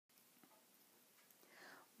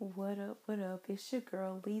What up? What up? It's your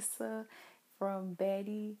girl Lisa from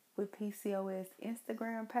Betty with PCOS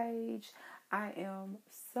Instagram page. I am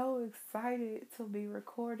so excited to be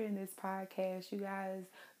recording this podcast. You guys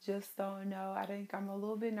just don't know. I think I'm a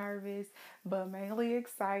little bit nervous, but mainly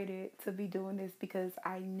excited to be doing this because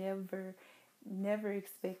I never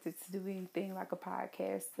expected to do anything like a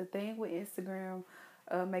podcast. The thing with Instagram,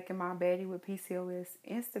 making my Betty with PCOS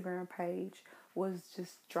Instagram page was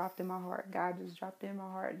just dropped in my heart. God just dropped it in my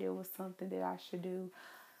heart. There was something that I should do.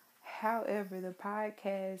 However, the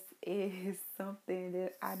podcast is something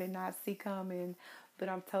that I did not see coming, but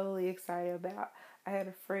I'm totally excited about. I had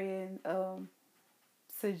a friend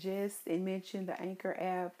suggest and mention the Anchor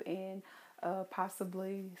app and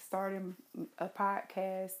possibly starting a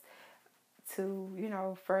podcast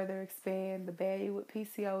to, further expand the Betty with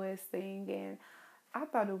PCOS thing. And I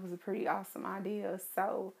thought it was a pretty awesome idea.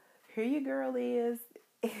 So here your girl is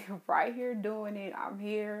right here doing it. I'm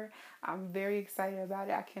here. I'm very excited about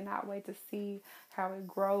it. I cannot wait to see how it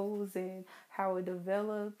grows and how it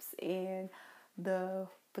develops and the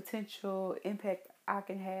potential impact I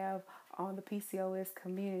can have on the PCOS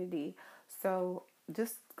community. So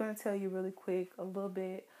just going to tell you really quick a little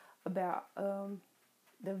bit about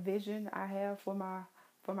the vision I have for my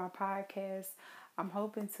podcast. I'm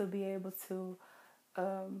hoping to be able to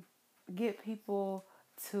um, get people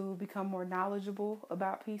to become more knowledgeable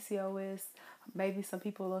about PCOS. Maybe some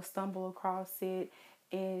people will stumble across it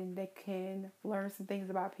and they can learn some things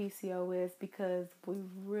about PCOS because we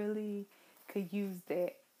really could use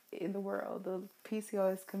that in the world. The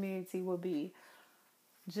PCOS community will be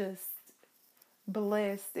just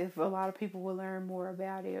blessed if a lot of people will learn more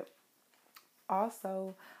about it.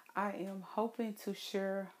 Also, I am hoping to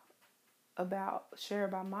share about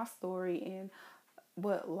my story and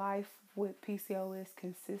what life with PCOS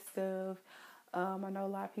consists of. I know a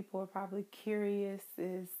lot of people are probably curious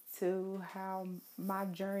as to how my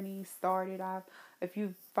journey started. If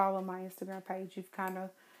you follow my Instagram page, you've kind of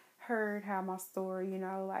heard how my story,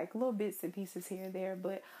 like little bits and pieces here and there,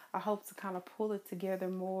 but I hope to kind of pull it together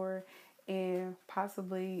more and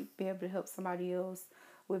possibly be able to help somebody else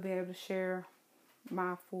with being able to share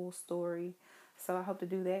my full story. So I hope to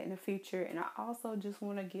do that in the future. And I also just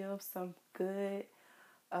want to give some good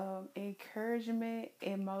encouragement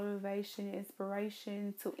and motivation,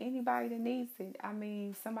 inspiration to anybody that needs it. I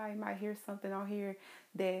mean, somebody might hear something on here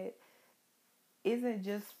that isn't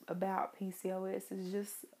just about PCOS. It's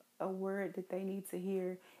just a word that they need to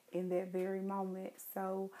hear in that very moment.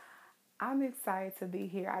 So I'm excited to be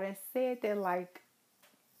here. I done said that like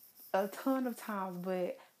a ton of times,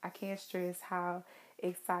 but I can't stress how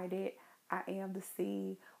excited I am to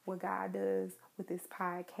see what God does with this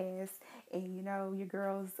podcast. And your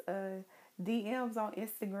girls' DMs on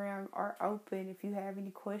Instagram are open. If you have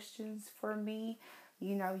any questions for me,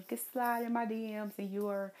 you can slide in my DMs and you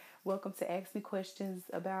are welcome to ask me questions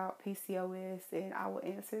about PCOS and I will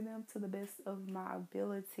answer them to the best of my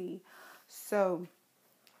ability. So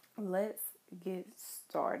let's get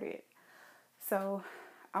started. So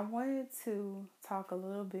I wanted to talk a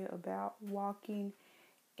little bit about walking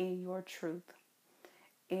in your truth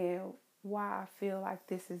and why I feel like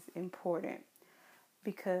this is important.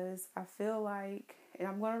 Because I feel like, and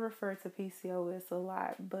I'm going to refer to PCOS a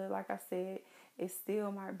lot, but like I said, it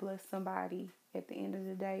still might bless somebody at the end of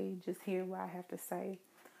the day just hearing what I have to say.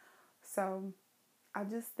 So I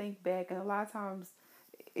just think back, and a lot of times,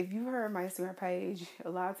 if you heard my Instagram page, a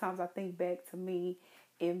lot of times I think back to me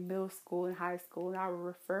in middle school and high school, and I would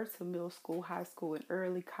refer to middle school, high school, and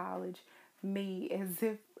early college me as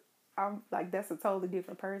if I'm like that's a totally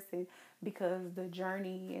different person because the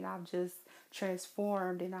journey and I've just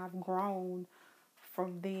transformed and I've grown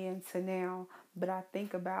from then to now. But I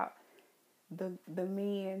think about the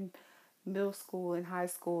me in middle school and high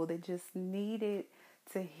school that just needed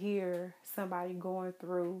to hear somebody going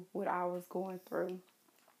through what I was going through.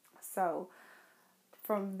 So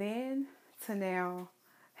from then to now,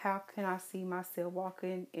 how can I see myself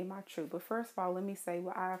walking in my truth? But first of all, let me say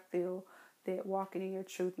what I feel that walking in your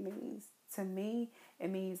truth means. To me, it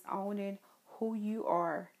means owning who you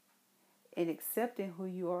are and accepting who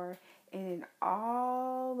you are. And in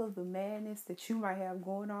all of the madness that you might have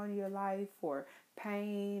going on in your life or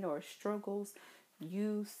pain or struggles,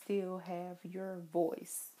 you still have your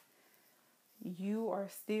voice. You are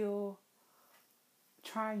still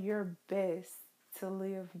trying your best to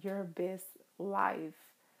live your best life.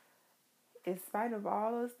 In spite of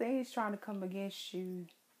all those things trying to come against you,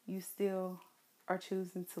 you still are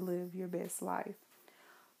choosing to live your best life.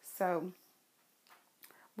 So,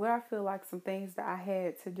 what I feel like some things that I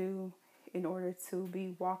had to do in order to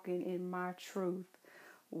be walking in my truth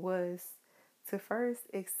was to first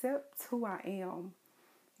accept who I am.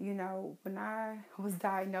 You know, when I was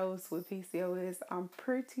diagnosed with PCOS, I'm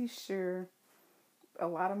pretty sure a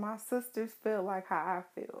lot of my sisters felt like how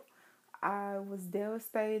I felt. I was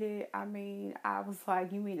devastated. I mean, I was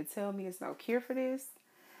like, you mean to tell me it's no cure for this?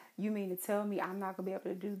 You mean to tell me I'm not going to be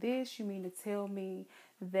able to do this? You mean to tell me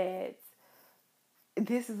that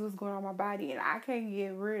this is what's going on in my body and I can't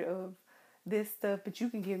get rid of this stuff, but you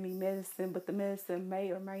can give me medicine, but the medicine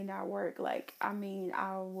may or may not work. Like, I mean,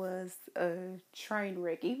 I was a train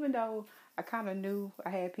wreck, even though I kind of knew I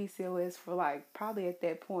had PCOS for like probably at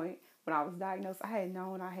that point when I was diagnosed. I had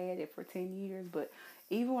known I had it for 10 years, but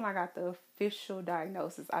even when I got the official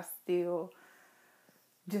diagnosis, I still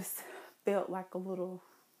just felt like a little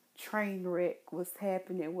train wreck was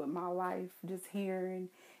happening with my life, just hearing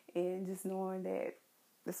and just knowing that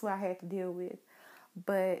that's what I had to deal with.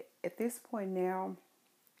 But at this point now,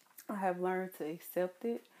 I have learned to accept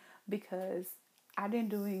it because I didn't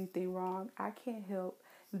do anything wrong. I can't help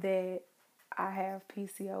that I have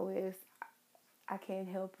PCOS. I can't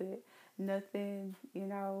help it. Nothing, you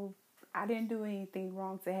know, I didn't do anything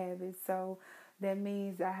wrong to have it. So that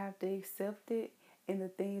means I have to accept it and the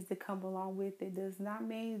things that come along with it. Does not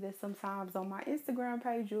mean that sometimes on my Instagram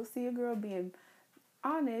page you'll see a girl being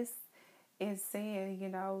honest and saying, you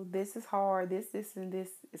know, this is hard, and this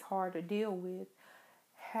is hard to deal with.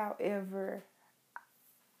 However,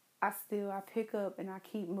 I pick up and I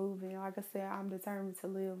keep moving. Like I said, I'm determined to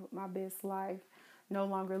live my best life, no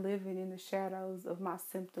longer living in the shadows of my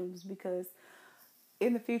symptoms, because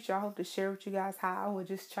in the future, I hope to share with you guys how I would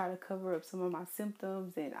just try to cover up some of my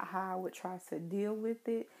symptoms and how I would try to deal with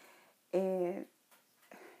it. And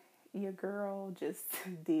your girl just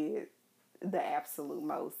did the absolute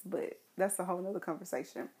most, but that's a whole nother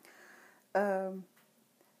conversation. Um,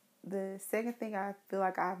 the second thing I feel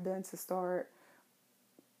like I've done to start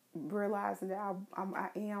realizing that I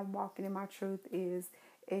am walking in my truth is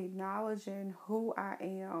acknowledging who I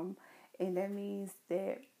am, and that means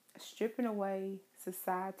that stripping away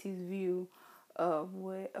society's view of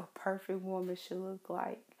what a perfect woman should look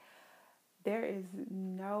like. There is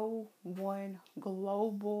no one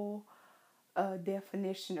global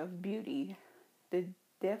definition of beauty. The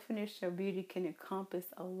definition of beauty can encompass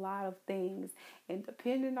a lot of things, and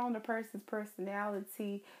depending on the person's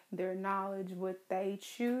personality, their knowledge, what they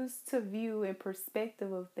choose to view and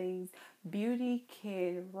perspective of things, beauty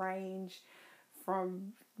can range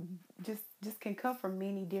from just can come from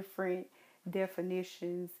many different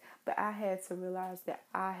definitions. But I had to realize that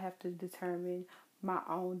I have to determine my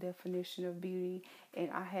own definition of beauty,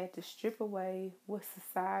 and I had to strip away what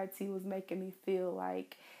society was making me feel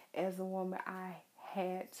like as a woman I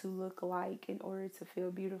had to look like in order to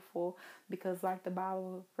feel beautiful, because like the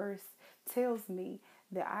Bible verse tells me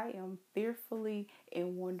that I am fearfully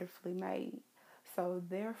and wonderfully made. So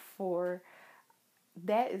therefore,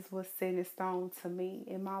 that is what's set in stone to me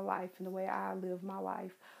in my life and the way I live my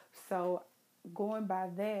life. So going by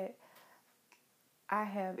that, I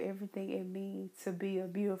have everything in me to be a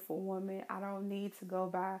beautiful woman. I don't need to go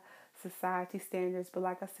by society standards. But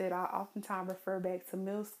like I said, I oftentimes refer back to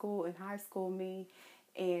middle school and high school me.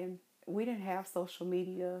 And we didn't have social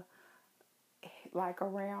media like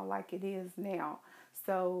around like it is now.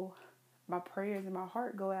 So my prayers and my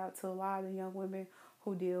heart go out to a lot of young women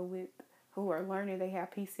who are learning they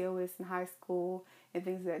have PCOS in high school and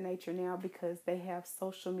things of that nature now, because they have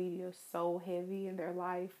social media so heavy in their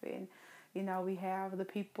life. And you know, we have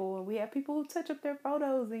people who touch up their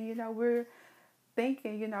photos, and you know, we're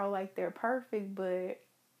thinking, you know, like they're perfect, but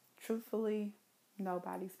truthfully,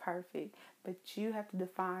 nobody's perfect. But you have to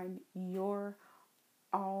define your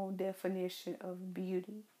own definition of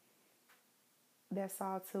beauty. That's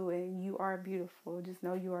all to it. And you are beautiful. Just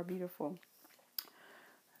know you are beautiful.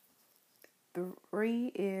 3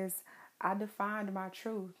 is I defined my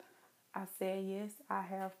truth. I said, yes, I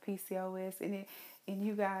have PCOS, and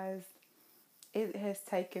you guys, it has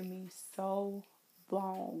taken me so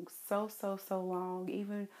long, so long.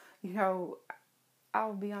 Even, you know,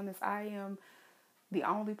 I'll be honest, I am the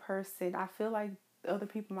only person. I feel like other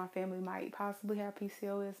people in my family might possibly have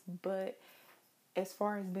PCOS, but as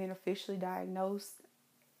far as being officially diagnosed,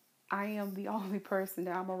 I am the only person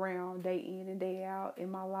that I'm around day in and day out in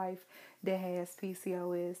my life that has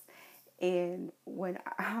PCOS. And when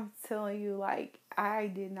I'm telling you, like, I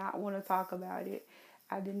did not want to talk about it.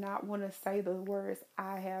 I did not want to say the words,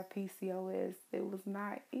 I have PCOS. It was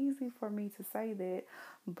not easy for me to say that.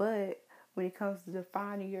 But when it comes to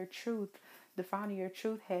defining your truth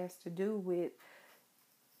has to do with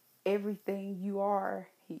everything you are.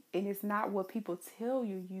 And it's not what people tell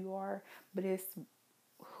you you are, but it's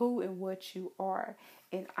who and what you are.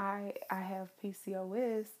 And I have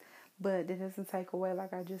PCOS, but it doesn't take away,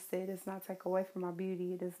 like I just said, it's not take away from my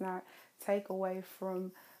beauty. It does not take away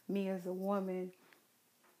from me as a woman.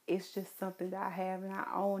 It's just something that I have and I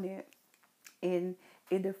own it. And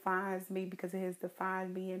it defines me because it has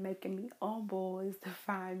defined me and making me humble. It's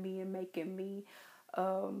defined me and making me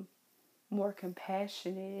um, more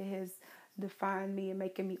compassionate. It has defined me and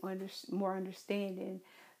making me more understanding.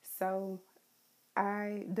 So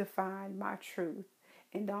I define my truth.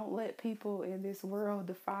 And don't let people in this world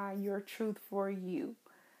define your truth for you.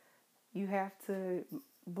 You have to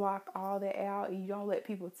block all that out, and you don't let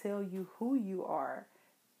people tell you who you are.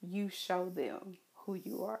 You show them who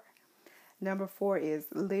you are. Number 4 is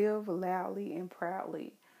live loudly and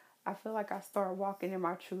proudly. I feel like I started walking in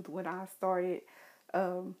my truth when I started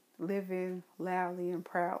living loudly and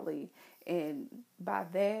proudly. And by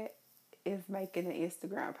that is making an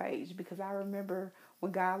Instagram page, because I remember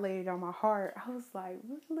when God laid it on my heart, I was like,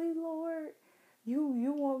 really, Lord?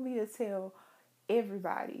 You want me to tell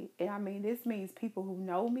everybody? And I mean, this means people who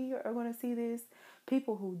know me are going to see this.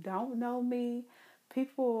 People who don't know me,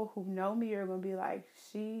 people who know me are going to be like,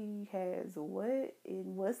 she has what?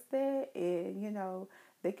 And what's that? And,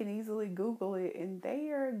 they can easily Google it and they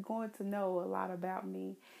are going to know a lot about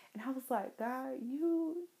me. And I was like, God,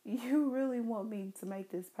 you really want me to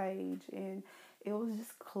make this page? And it was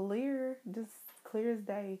just clear as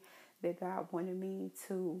day that God wanted me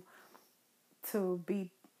to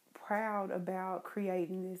be proud about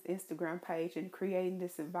creating this Instagram page and creating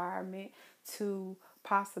this environment to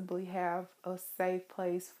possibly have a safe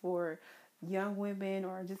place for young women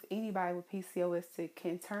or just anybody with PCOS to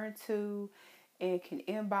can turn to and can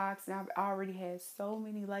inbox. And I've already had so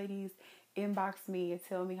many ladies inbox me and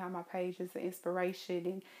tell me how my page is an inspiration,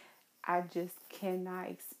 and I just cannot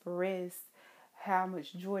express how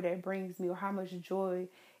much joy that brings me, or how much joy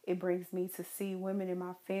it brings me to see women in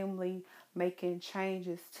my family making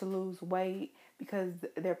changes to lose weight because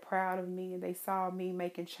they're proud of me and they saw me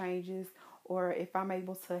making changes. Or if I'm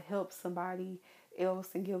able to help somebody else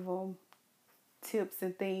and give them tips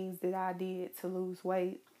and things that I did to lose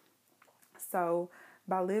weight. So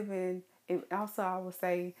by living, and also I would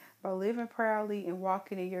say, by living proudly and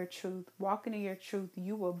walking in your truth,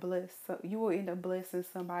 you will you will end up blessing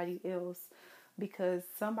somebody else, because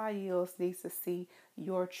somebody else needs to see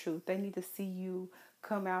your truth. They need to see you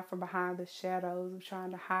come out from behind the shadows of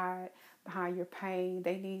trying to hide behind your pain.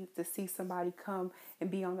 They need to see somebody come and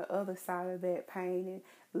be on the other side of that pain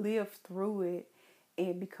and live through it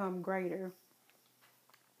and become greater.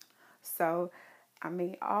 So, I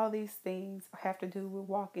mean, all these things have to do with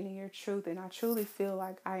walking in your truth. And I truly feel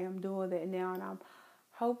like I am doing that now. And I'm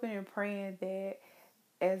hoping and praying that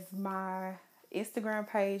as my Instagram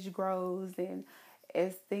page grows and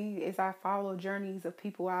as I follow journeys of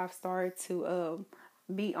people I've started to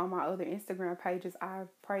meet on my other Instagram pages, I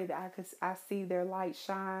pray that I see their light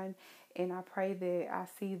shine, and I pray that I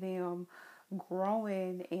see them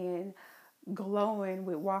growing and glowing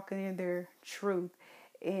with walking in their truth.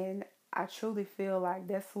 And I truly feel like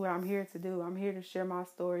that's what I'm here to do. I'm here to share my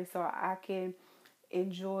story so I can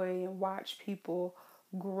enjoy and watch people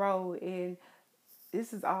grow. And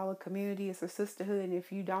this is all a community, it's a sisterhood. And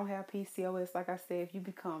if you don't have PCOS, like I said, if you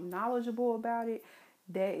become knowledgeable about it,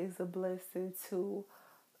 that is a blessing to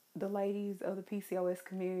the ladies of the PCOS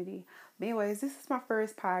community. But anyways, this is my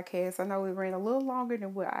first podcast. I know it ran a little longer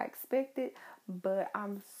than what I expected, but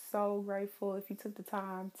I'm so grateful if you took the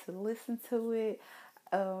time to listen to it.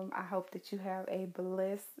 I hope that you have a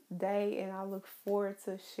blessed day, and I look forward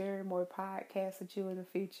to sharing more podcasts with you in the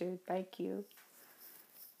future. Thank you.